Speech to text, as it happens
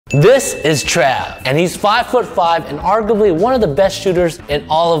This is Trav, and he's 5'5" and arguably one of the best shooters in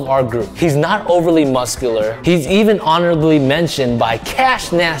all of our group. He's not overly muscular. He's even honorably mentioned by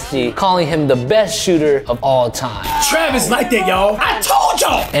Cash Nasty, calling him the best shooter of all time. Trav is like that, y'all. I told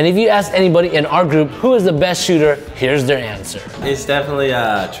y'all. And if you ask anybody in our group who is the best shooter, here's their answer. It's definitely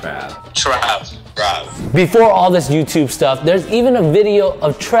Trav. Trav. Before all this YouTube stuff, there's even a video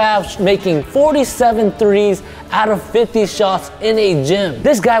of Trav making 47 threes out of 50 shots in a gym.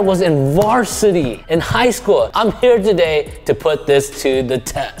 This guy was in varsity in high school. I'm here today to put this to the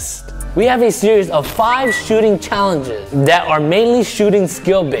test. We have a series of 5 shooting challenges that are mainly shooting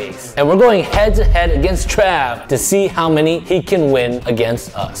skill based. And we're going head to head against Trav to see how many he can win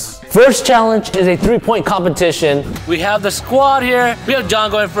against us. First challenge is a 3-point competition. We have the squad here. We have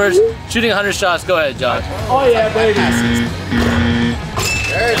John going first, shooting 100 shots. Go ahead, John. Oh yeah, baby.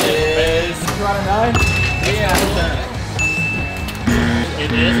 There it is. You out of 9? 8 out of 10.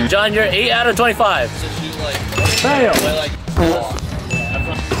 It is. John, you're 8 out of 25. Fail.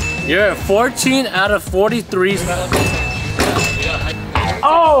 You're 14 out of 43.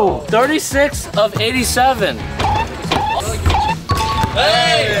 Oh! 36 of 87.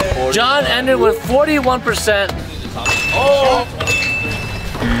 Hey! John ended with 41%. Oh!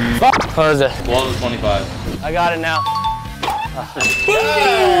 What is it? 12 of 25. I got it now.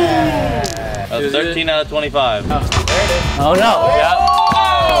 13 out of 25. Oh no.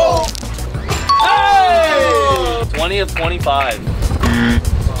 Oh! Hey! 20 of 25.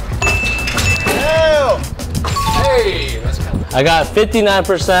 Hey! I got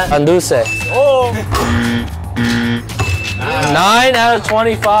 59% on Dulce. Oh! 9 out of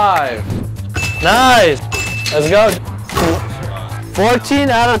 25. Nice. Let's go. 14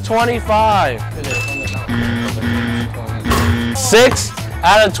 out of 25. 6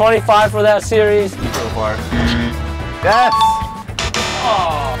 out of 25 for that series. So far. Yes!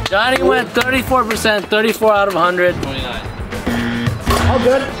 Oh. Johnny went 34%, 34 out of 100. 29. All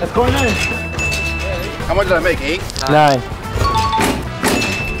good. That's going in. How much did I make? 8? 9.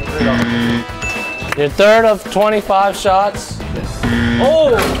 Your third of 25 shots.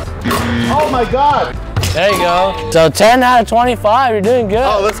 Oh! Oh my God! There you go. So 10 out of 25, you're doing good.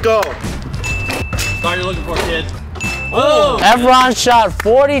 Oh, let's go. That's all you're looking for, kid. Oh! Efron shot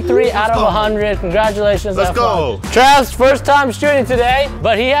 43 out of 100. Congratulations, Let's Efron. go. Trav's first time shooting today,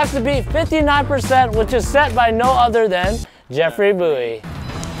 but he has to beat 59%, which is set by no other than Jeffrey Bowie.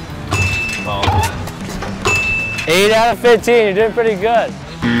 8 out of 15, you're doing pretty good.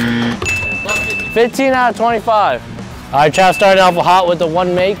 15 out of 25. All right, Trav starting off hot with the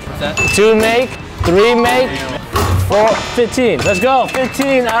 1 make, 2 make, 3 make, 4, 15. Let's go,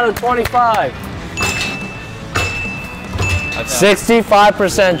 15 out of 25.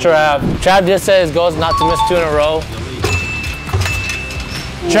 65% Trav. Trav did say his goal is not to miss 2 in a row.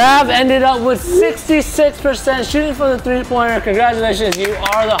 Trav ended up with 66% shooting for the 3-pointer. Congratulations, you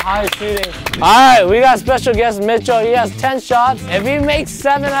are the highest shooting. All right, we got special guest Mitchell. He has 10 shots. If he makes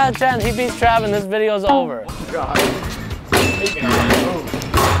 7 out of 10, he beats Trav and this video is over. God.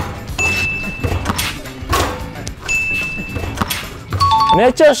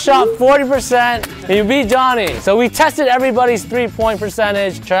 Mitchell shot 40%. He beat Johnny. So we tested everybody's 3-point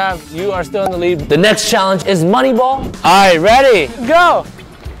percentage. Trav, you are still in the lead. The next challenge is Moneyball. All right, ready? Go.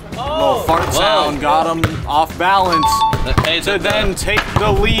 Oh, fart sound got him off balance. Hey, To then take the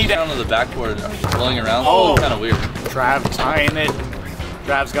lead. down to the backboard, rolling around. Oh. Kind of weird. Trav tying it.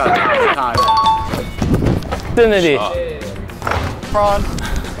 Trav's got time. Infinity. Prawn.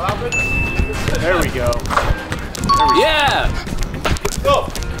 There we go. Yeah! Go.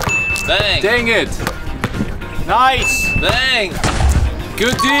 Bang! Dang it. Nice. Bang!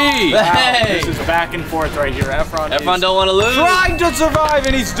 Good D. Bang! Wow, this is back and forth right here. Efron Don't want to lose. trying to survive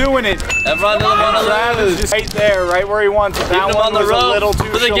and he's doing it. Efron doesn't want to Trav is lose. just right there, right where he wants it. That Keep him one on the was a little rope too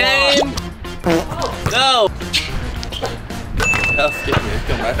for the shallow. game. No.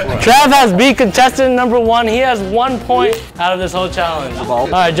 Come right for it. Trav has beat contestant number 1. He has 1 point out of this whole challenge. All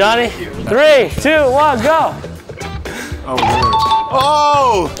right, Johnny. 3, 2, 1, go. Oh, Lord.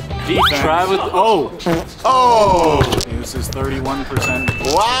 Oh! Defense. Trav with, oh. Oh! This is 31%.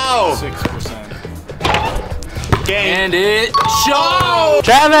 Wow! 6%. Game. And it shot.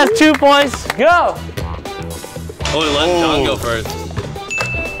 Trav has 2 points. Go. Oh, we let John go first.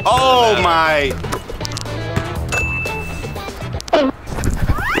 Oh my!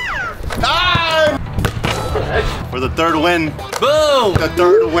 Ah! For the 3rd win. Boom! The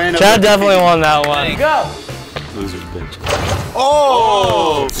 3rd win. Trav definitely won that one. Go. Losers, bitch.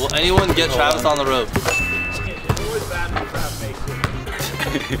 Oh! Will anyone get Travis on the rope?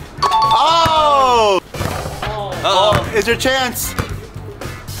 Oh! Uh-oh. Is your chance?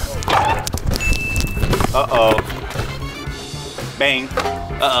 Uh-oh. Bang.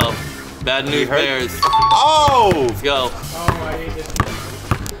 Uh-oh. Bad news bears. Oh! Let's go.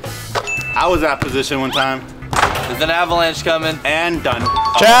 I was at position one time. There's an avalanche coming. And done.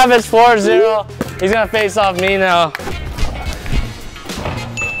 Travis 4-0. He's gonna face off me now.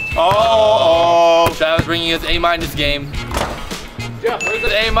 Oh! Travis bringing his A- game. Yeah, where's the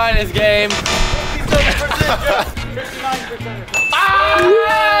A- game? 59%.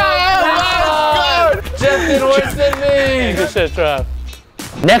 Jeff did worse than me. Good shit, Trav.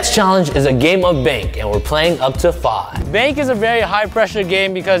 Next challenge is a game of bank, and we're playing up to 5. Bank is a very high pressure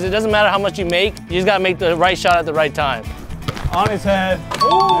game because it doesn't matter how much you make, you just gotta make the right shot at the right time. On his head. There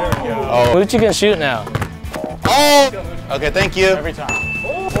we go. Oh. Gucci can shoot now. Oh! Okay, thank you. Every time.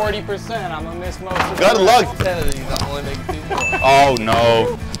 40%. I'm gonna miss most of Good luck. Oh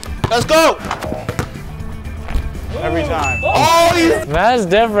no. Let's go! Every time. Oh, you. That's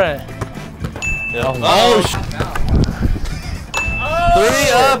different. Oh, sh. 3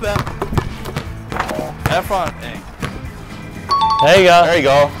 up. Efron. There you go. There you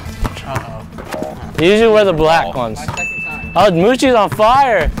go. You usually wear the black ones. Oh, Moochie's on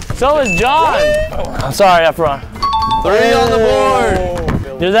fire. So is John. I'm sorry, Efron. 3 on the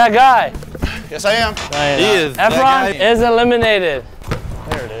board. You're that guy. Yes, I am. He is. that Efron guy. is eliminated.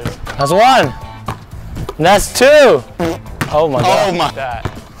 There it is. That's 1. And that's 2. Oh my God. Oh my. That.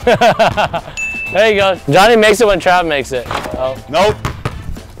 There you go. Johnny makes it when Trav makes it. Oh. Nope.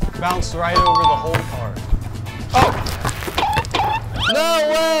 Bounced right over the whole card. No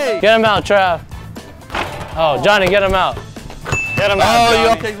way. Get him out, Trav. Oh, Johnny, get him out. Get him Oh, out, you Johnny.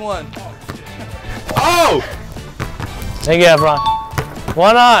 all picked 1. Oh! Thank you, Efron.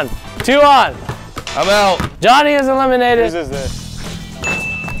 1 on. 2 on. I'm out. Johnny is eliminated. Whose is this?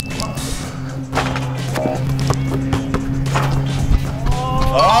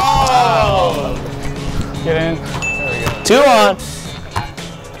 Oh! Get in. 2 on.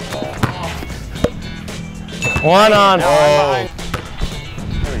 1 on. Oh!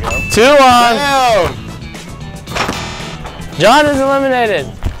 2 on. Damn! John is eliminated.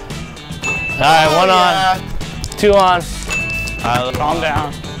 All right, 1 on. 2 on. Calm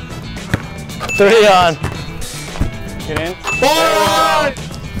down. 3 on. Get in. 4 on!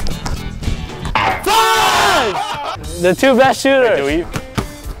 5! The 2 best shooters. Do we?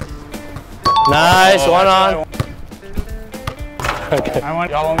 Nice, 1 on. Okay.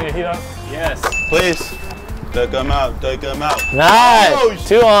 Y'all want me to heat up? Yes. Please. Take him out. Take him out. Nice. Oh,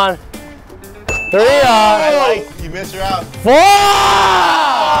 2 on. 3 on. You missed her out. 4!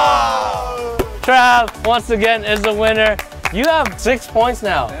 Trav, once again, is the winner. You have 6 points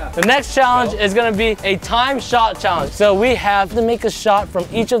now. The next challenge is gonna be a time shot challenge. So we have to make a shot from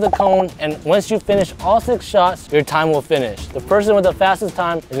each of the cones, and once you finish all 6 shots, your time will finish. The person with the fastest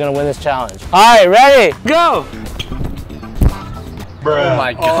time is gonna win this challenge. All right, ready? Go! Oh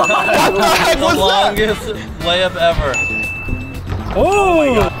my God. The longest layup ever.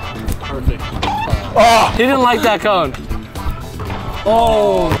 Oh! Perfect. Oh, he didn't like that cone.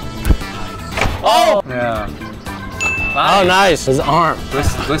 Oh! Oh! Yeah. Oh, nice. His arm.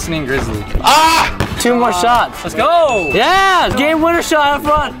 Glistening grizzly. Ah! 2 more shots. Let's go! Yeah! Game winner shot up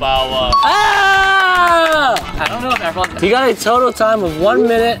front. Bow Ah! I don't know if everyone. He got a total time of 1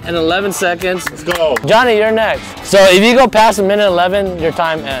 minute and 11 seconds. Let's go. Johnny, you're next. So if you go past a minute 11, your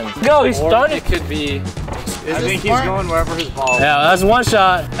time ends. Go, he started. It could be. I think he's going wherever his ball is. Yeah, that's 1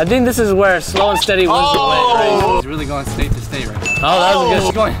 shot. I think this is where slow and steady wins the way. He's really going state to state right now. Oh, that was a good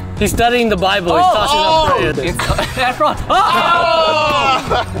He's going. He's studying the Bible. He's tossing up prayers. Efron.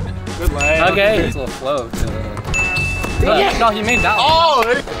 Oh! Good lay. Okay. It's a little flow to No, he made that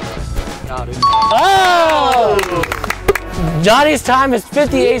one. Oh! Johnny's time is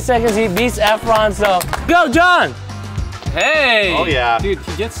 58 seconds. He beats Efron, so go, John! Hey. Oh yeah. Dude,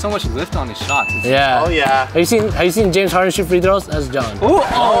 he gets so much lift on his shots. Yeah. Oh yeah. Have you seen James Harden shoot free throws? That's John.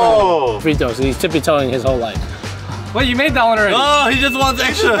 Oh. Free throws. So he's tippy-toeing his whole life. Wait, you made that one already. Oh, he just wants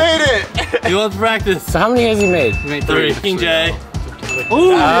extra. Made it. He wants practice. So how many has he made? You made 3. King J.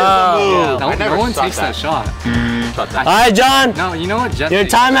 Oh, No, never one shot takes that shot. All right, John. No, you know what? Jeff Your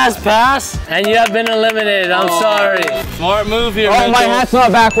takes time has passed, and you have been eliminated. I'm sorry. Smart move here. Oh, my Mitchell. hat's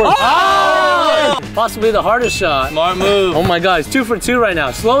not backwards. Oh! Possibly the hardest shot. Smart move. Oh my God, it's 2 for 2 right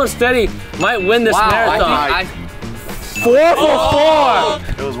now. Slow and steady might win this marathon. I 4 for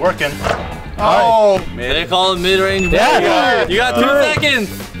 4. It was working. Oh. They call it mid-range. Yeah. You got 2 seconds.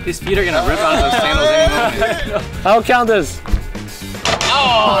 his feet are gonna rip out of those sandals any moment. I'll count this.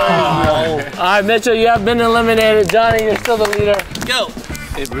 Oh. All right, Mitchell, you have been eliminated. Johnny, you're still the leader. Go.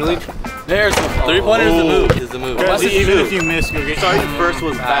 It really. There's 3-pointer is the move. Is the move. Even if you miss, you'll get. Starting first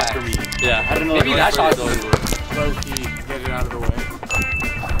was bad for me. Yeah. I didn't know Maybe that shot's over. Low key, get it out of the way.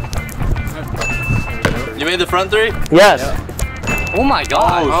 You made the front three? Yes. Oh my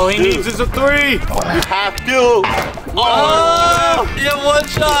god. All he needs is a 3. You have to. Oh! You have one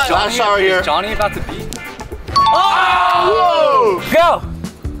shot. Last shot right here. Is Johnny about to beat? Oh! Go.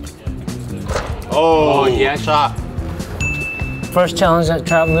 Oh, yeah, shot. First challenge that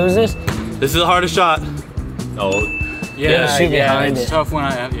Trav loses. This is the hardest shot. Oh. Yeah, shoot behind it's it. tough when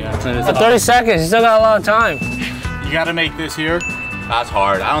I, For 30 seconds, you still got a lot of time. You gotta make this here. That's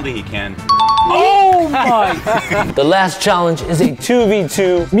hard. I don't think he can. Oh my! The last challenge is a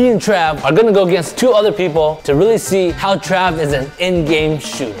 2v2. Me and Trav are gonna go against 2 other people to really see how Trav is an in-game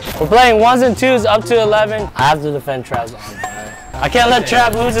shooter. We're playing 1s and 2s up to 11. I have to defend Trav's arm. I can't let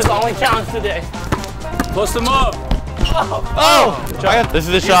Trav lose his only challenge today. Post him up. Oh! This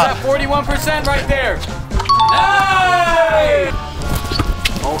is the He's shot. at 41% right there. Hey!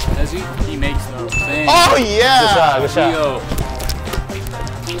 Oh, does he? He makes the thing. Oh, yeah. Good shot. Yo.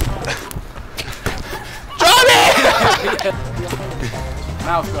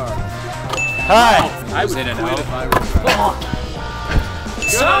 Mouth guard. Hi. I was in and out if I was.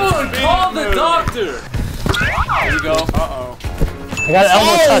 Someone call the doctor. There you go. Uh-oh. I got an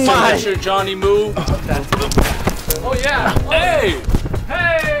elbow touch on Make it. sure Johnny move. Oh yeah. Hey!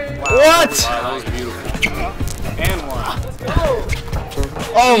 Hey! What? Wow, that was beautiful. And one.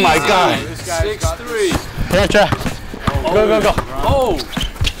 Oh, my God. This guy's got 6-3. Yeah, Trav. Go, go, go. Oh!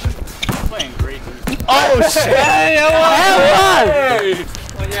 playing great defense. Oh, shit. Hey!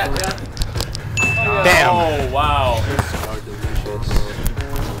 Oh yeah, Damn. Oh wow.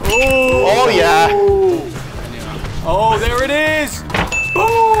 Oh, yeah. Oh, there it is.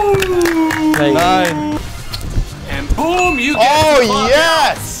 Boom! 9. And boom, you get Oh, the fuck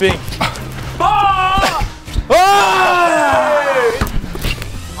yes. Big. out. Oh!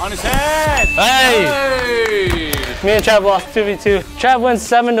 On his head. Hey. Hey. Me and Trav lost 2v2. Trav wins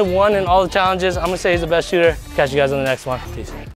 7-1 in all the challenges. I'm gonna say he's the best shooter. Catch you guys on the next one. Peace.